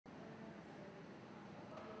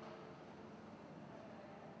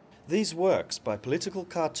These works by political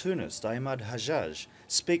cartoonist Emad Hajaj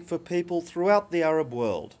speak for people throughout the Arab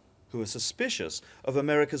world who are suspicious of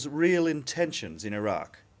America's real intentions in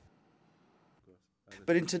Iraq.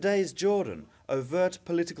 But in today's Jordan, overt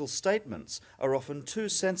political statements are often too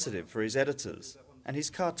sensitive for his editors, and his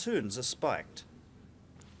cartoons are spiked.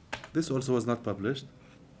 This also was not published.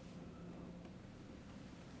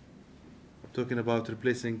 Talking about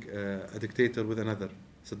replacing a dictator with another.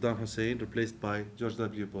 Saddam Hussein replaced by George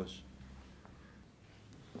W. Bush.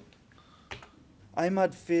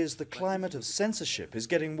 Emad fears the climate of censorship is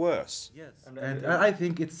getting worse. Yes, and I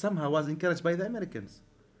think it somehow was encouraged by the Americans.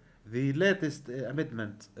 The latest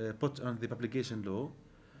amendment put on the publication law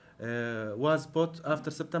was put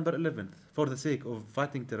after September 11th. For the sake of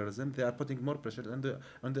fighting terrorism, they are putting more pressure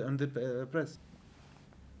on the press.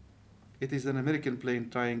 It is an American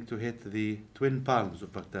plane trying to hit the twin palms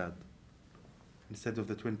of Baghdad instead of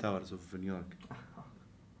the Twin Towers of New York.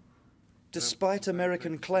 Despite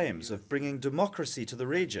American claims of bringing democracy to the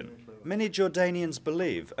region, many Jordanians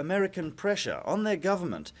believe American pressure on their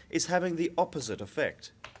government is having the opposite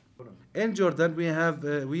effect. In Jordan,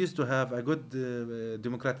 we used to have a good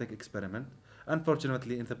democratic experiment.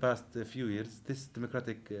 Unfortunately, in the past few years, this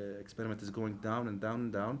democratic experiment is going down and down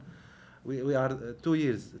and down. We are 2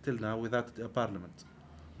 years till now without a parliament.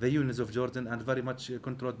 The unions of Jordan are very much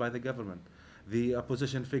controlled by the government. The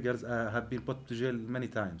opposition figures have been put to jail many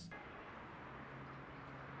times.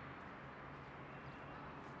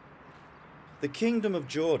 The Kingdom of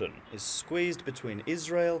Jordan is squeezed between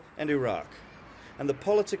Israel and Iraq, and the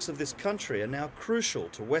politics of this country are now crucial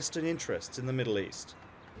to Western interests in the Middle East.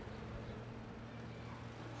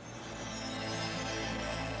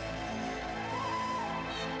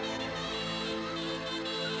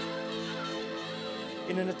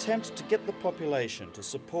 In an attempt to get the population to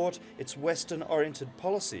support its Western-oriented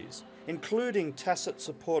policies, including tacit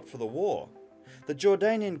support for the war, the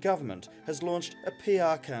Jordanian government has launched a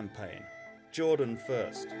PR campaign, Jordan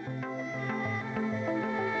First.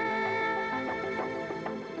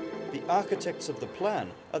 The architects of the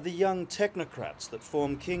plan are the young technocrats that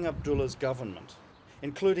form King Abdullah's government,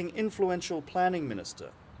 including influential planning minister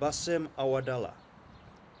Bassem Awadallah.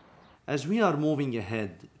 As we are moving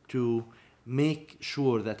ahead to make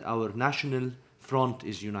sure that our national front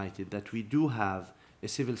is united, that we do have a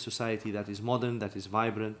civil society that is modern, that is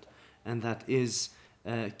vibrant, and that is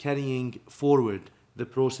carrying forward the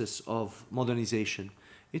process of modernization,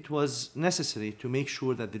 it was necessary to make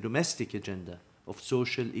sure that the domestic agenda of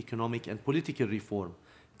social, economic, and political reform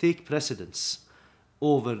take precedence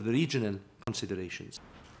over the regional considerations.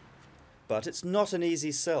 But it's not an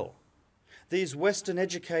easy sell. These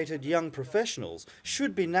Western-educated young professionals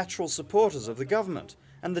should be natural supporters of the government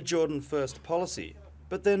and the Jordan First policy,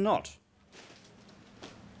 but they're not.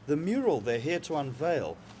 The mural they're here to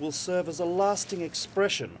unveil will serve as a lasting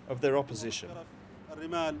expression of their opposition.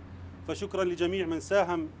 فشكرا لجميع من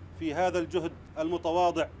ساهم في هذا الجهد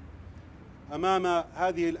المتواضع أمام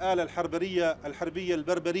هذه الآلة الحربية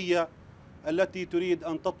البربرية التي تريد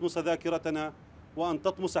أن تطمس ذاكرتنا وأن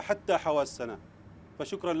تطمس حتى حواسنا.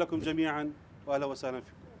 فشكرا لكم جميعا وأهلا وسهلا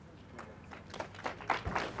فيكم.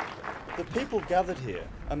 The people gathered here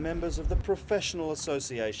are members of the Professional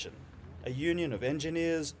Association, a union of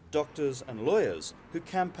engineers, doctors and lawyers who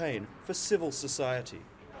campaign for civil society.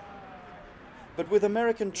 But with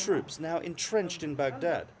American troops now entrenched in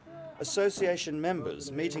Baghdad, association members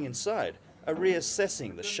meeting inside are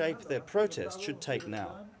reassessing the shape their protest should take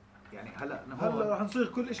now. هلا راح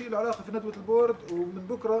نصيغ كل شيء له علاقه في ندوه البورد ومن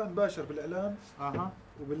بكره نباشر بالاعلام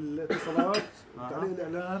وبالاتصالات وتعليق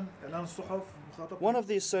الاعلان اعلان الصحف. One of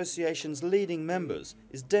the association's leading members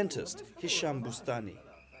is dentist Hisham Bustani.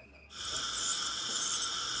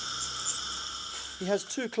 He has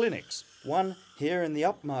 2 clinics, one here in the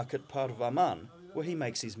upmarket part of Amman, where he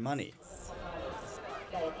makes his money,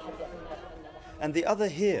 and the other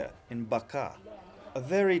here in Baqa, a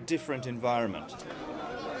very different environment.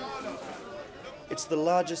 It's the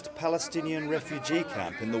largest Palestinian refugee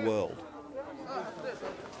camp in the world.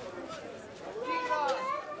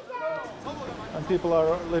 And people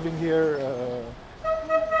are living here,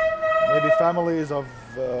 maybe families of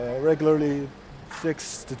regularly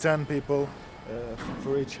 6 to 10 people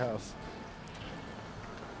for each house.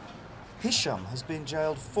 Hisham has been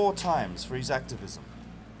jailed 4 times for his activism.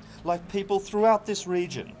 Like people throughout this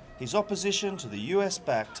region, his opposition to the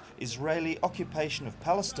US-backed Israeli occupation of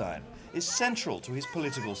Palestine is central to his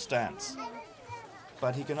political stance.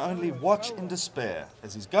 But he can only watch in despair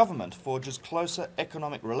as his government forges closer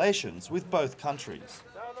economic relations with both countries.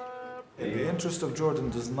 The interest of Jordan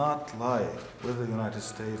does not lie with the United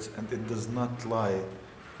States, and it does not lie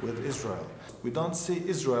with Israel. We don't see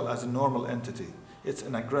Israel as a normal entity. It's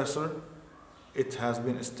an aggressor. It has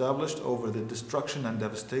been established over the destruction and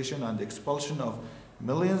devastation and expulsion of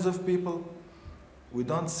millions of people. We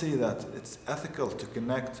don't see that it's ethical to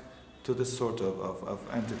connect to this sort of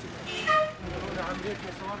entity.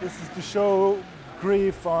 This is to show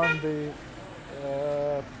grief on the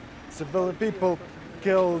civilian people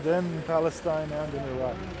killed in Palestine and in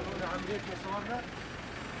Iraq.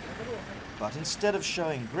 But instead of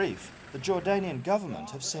showing grief, the Jordanian government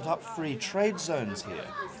have set up free trade zones here,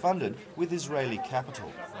 funded with Israeli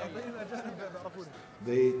capital.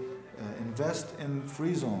 They invest in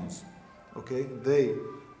free zones, okay? They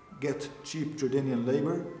get cheap Jordanian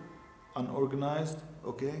labor, unorganized,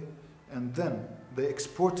 okay? And then they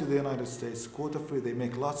export to the United States quota-free, they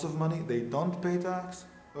make lots of money, they don't pay tax,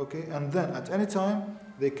 okay? And then at any time,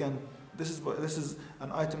 they can, this is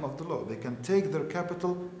an item of the law, they can take their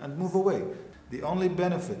capital and move away. The only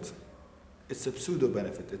benefit, it's a pseudo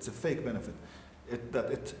benefit, it's a fake benefit,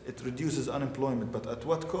 it reduces unemployment, but at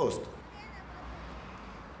what cost?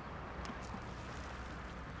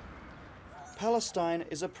 Palestine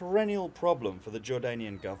is a perennial problem for the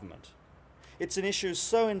Jordanian government. It's an issue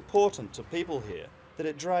so important to people here that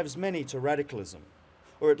it drives many to radicalism,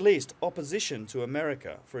 or at least opposition to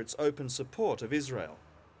America for its open support of Israel.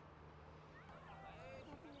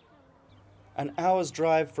 An hour's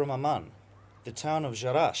drive from Amman, the town of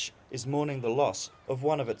Jarash is mourning the loss of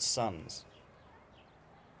one of its sons.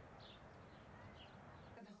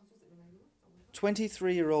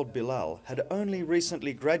 23-year-old Bilal had only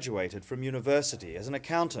recently graduated from university as an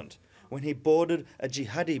accountant when he boarded a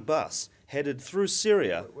jihadi bus headed through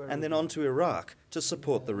Syria and then on to Iraq to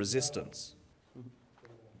support the resistance.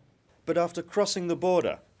 But after crossing the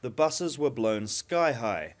border, the buses were blown sky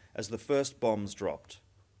high as the first bombs dropped.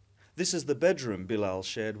 This is the bedroom Bilal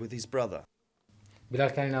shared with his brother. بلال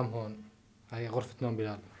كان ينام هون، هاي غرفة نوم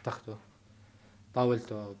بلال، تخته،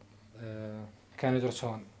 طاولته، كان يدرس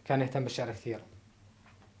هون، كان يهتم بالشعر كثير،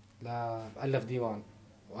 ألف ديوان،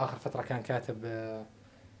 وآخر فترة كان كاتب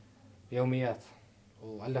يوميات،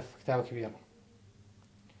 وألف كتاب كبير،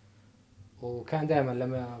 وكان دائما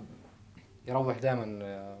لما يروح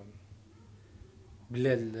دائما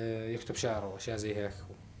بالليل يكتب شعر وأشياء زي هيك،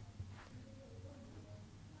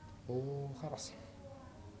 وخلاص.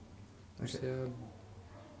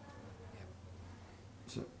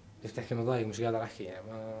 يفتح مضايق مش قادر أحكي يعني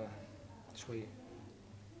ما شوي.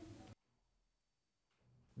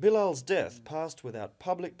 Bilal's death passed without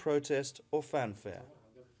public protest or fanfare.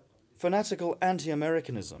 Fanatical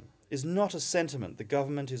anti-Americanism is not a sentiment the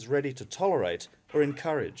government is ready to tolerate or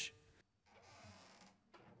encourage.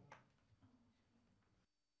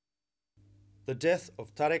 The death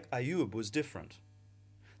of Tarek Ayoub was different.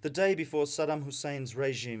 The day before Saddam Hussein's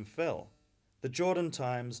regime fell, the Jordan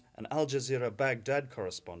Times and Al Jazeera Baghdad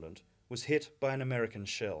correspondent was hit by an American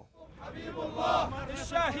shell.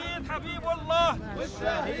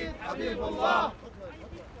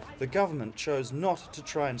 The government chose not to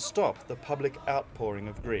try and stop the public outpouring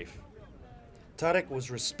of grief. Tarek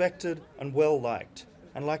was respected and well liked,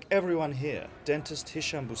 and like everyone here, dentist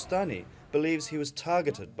Hisham Bustani believes he was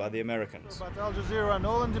targeted by the Americans. But Al Jazeera and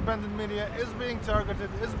all independent media is being targeted,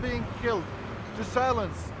 is being killed to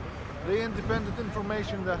silence the independent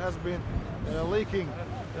information that has been leaking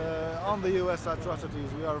on the US atrocities.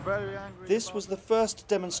 We are very angry. This was the first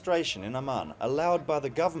demonstration in Amman allowed by the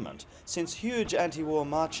government since huge anti-war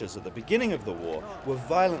marches at the beginning of the war were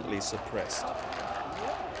violently suppressed.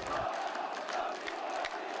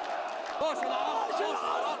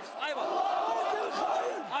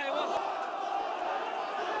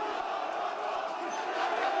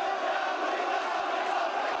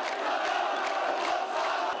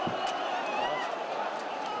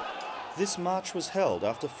 This march was held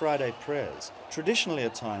after Friday prayers, traditionally a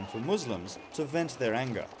time for Muslims to vent their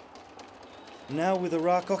anger. Now with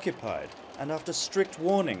Iraq occupied, and after strict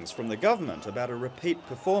warnings from the government about a repeat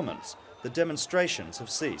performance, the demonstrations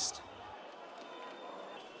have ceased.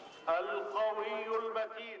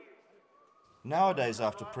 Nowadays,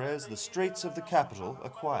 after prayers, the streets of the capital are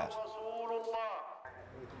quiet.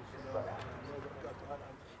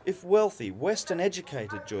 If wealthy,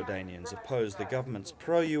 Western-educated Jordanians oppose the government's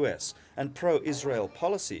pro-US and pro-Israel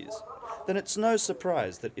policies, then it's no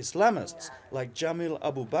surprise that Islamists like Jamil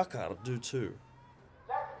Abu Bakr do too.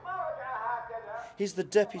 He's the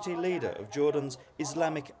deputy leader of Jordan's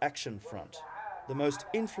Islamic Action Front, the most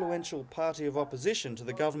influential party of opposition to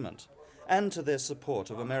the government and to their support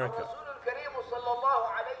of America.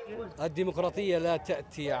 الديمقراطية لا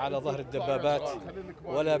تأتي على ظهر الدبابات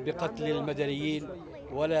ولا بقتل المدنيين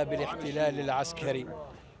ولا بالاحتلال العسكري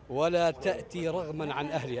ولا تأتي رغما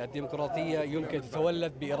عن أهلها. الديمقراطية يمكن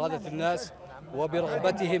تتولد بإرادة الناس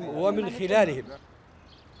وبرغبتهم ومن خلالهم.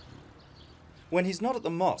 When he's not at the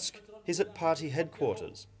mosque, he's at party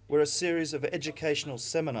headquarters, where a series of educational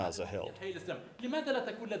seminars are held.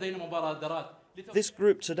 This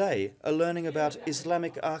group today are learning about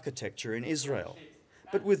Islamic architecture in Israel.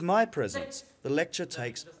 But with my presence, the lecture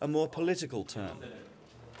takes a more political turn.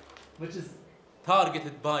 Which is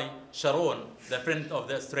targeted by Sharon, the friend of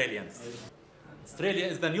the Australians. Australia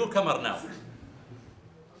is the newcomer now.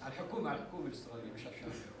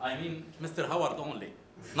 I mean Mr. Howard only,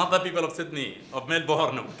 not the people of Sydney, of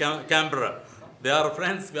Melbourne, of Canberra. They are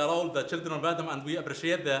friends, we are all the children of Adam, and we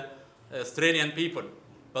appreciate the Australian people.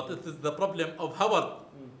 But it is the problem of Howard,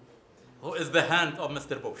 who is the hand of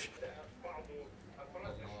Mr. Bush.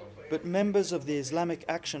 But members of the Islamic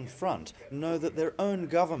Action Front know that their own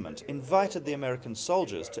government invited the American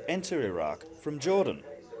soldiers to enter Iraq from Jordan.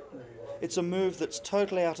 It's a move that's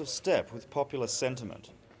totally out of step with popular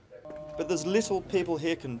sentiment. But there's little people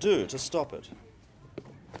here can do to stop it.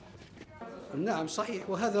 نعم صحيح،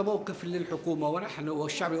 وهذا موقف للحكومة ونحن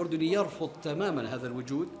والشعب الأردني يرفض تماما هذا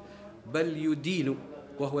الوجود، بل يدين،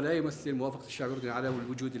 وهو لا يمثل موافقة الشعب الأردني على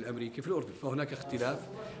الوجود الأمريكي في الأردن. فهناك اختلاف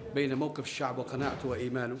بين موقف الشعب وقناعته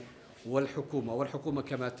وإيمانه والحكومة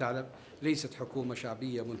كما تعلم ليست حكومة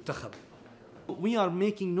شعبية منتخبة. We are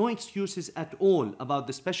making no excuses at all about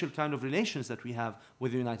the special kind of relations that we have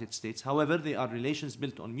with the United States. However, they are relations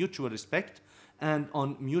built on mutual respect and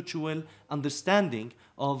on mutual understanding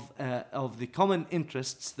of the common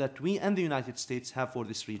interests that we and the United States have for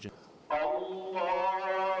this region.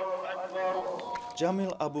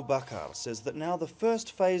 Jamil Abu Bakr says that now the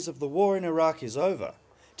first phase of the war in Iraq is over.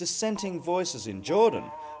 Dissenting voices in Jordan,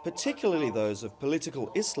 particularly those of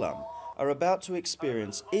political Islam, are about to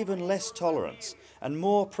experience even less tolerance and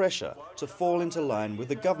more pressure to fall into line with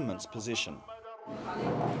the government's position.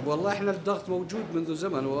 والله احنا الضغط موجود منذ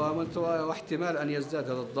زمن واحتمال ان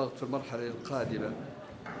يزداد هذا الضغط في المرحله القادمه،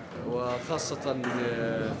 وخاصه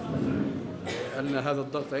ان هذا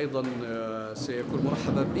الضغط ايضا سيكون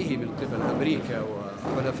مرحبا به من قبل امريكا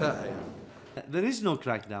وحلفائها. There is no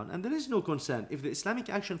crackdown and there is no concern. If the Islamic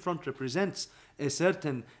Action Front represents a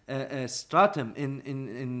certain stratum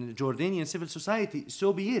in Jordanian civil society,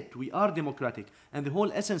 so be it. We are democratic, and the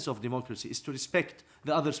whole essence of democracy is to respect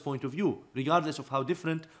the other's point of view, regardless of how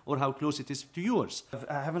different or how close it is to yours.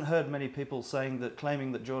 I haven't heard many people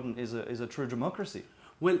claiming that Jordan is a true democracy.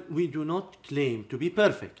 Well, we do not claim to be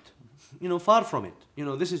perfect. Far from it.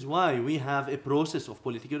 This is why we have a process of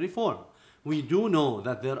political reform. We do know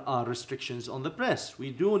that there are restrictions on the press. We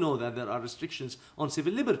do know that there are restrictions on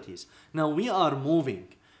civil liberties. Now, we are moving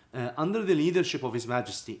under the leadership of His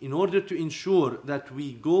Majesty in order to ensure that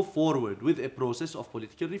we go forward with a process of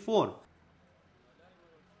political reform.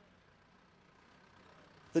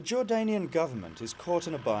 The Jordanian government is caught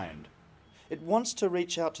in a bind. It wants to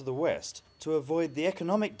reach out to the West to avoid the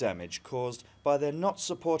economic damage caused by their not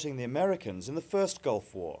supporting the Americans in the first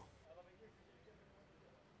Gulf War.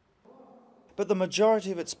 But the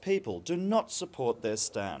majority of its people do not support their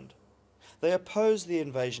stand. They oppose the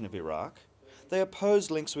invasion of Iraq, they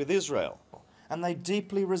oppose links with Israel, and they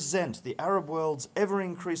deeply resent the Arab world's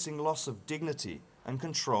ever-increasing loss of dignity and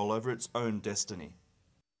control over its own destiny.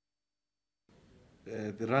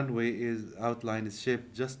 The runway outline is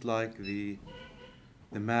shaped just like the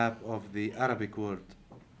map of the Arabic world.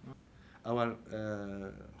 Our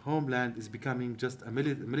homeland is becoming just a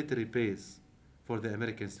military base for the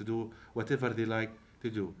Americans to do whatever they like to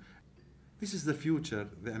do. This is the future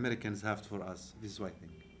the Americans have for us. This is what I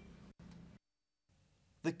think.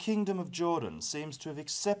 The Kingdom of Jordan seems to have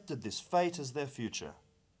accepted this fate as their future.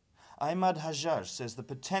 Emad Hajaj says the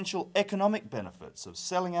potential economic benefits of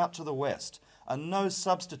selling out to the West are no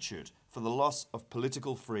substitute for the loss of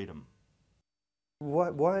political freedom.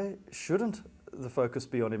 Why shouldn't the focus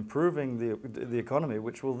be on improving the economy,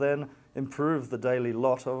 which will then improve the daily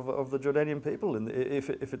lot of the Jordanian people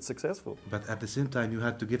if it's successful? But at the same time, you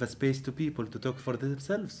have to give a space to people to talk for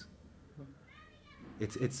themselves.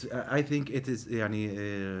 I think it is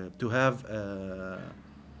to have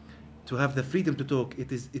the freedom to talk.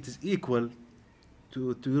 It is equal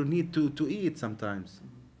to your need to eat sometimes.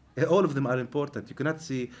 All of them are important. You cannot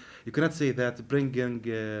say that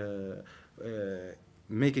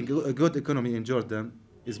making a good economy in Jordan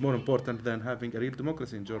is more important than having a real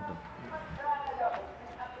democracy in Jordan.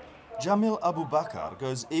 Jamil Abu Bakr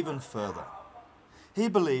goes even further. He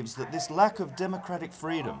believes that this lack of democratic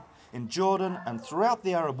freedom in Jordan and throughout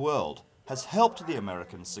the Arab world has helped the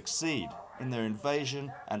Americans succeed in their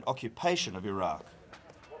invasion and occupation of Iraq.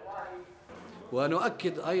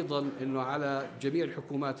 ونؤكد أيضا أنه على جميع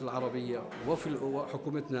الحكومات العربية وفي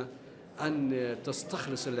حكومتنا أن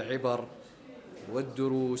تستخلص العبر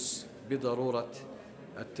والدروس بضرورة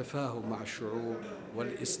التفاهم مع الشعوب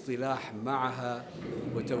والاصطلاح معها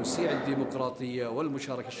وتوسيع الديمقراطية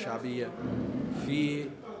والمشاركة الشعبية في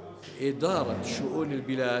إدارة شؤون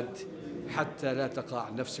البلاد حتى لا تقع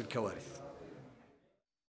نفس الكوارث.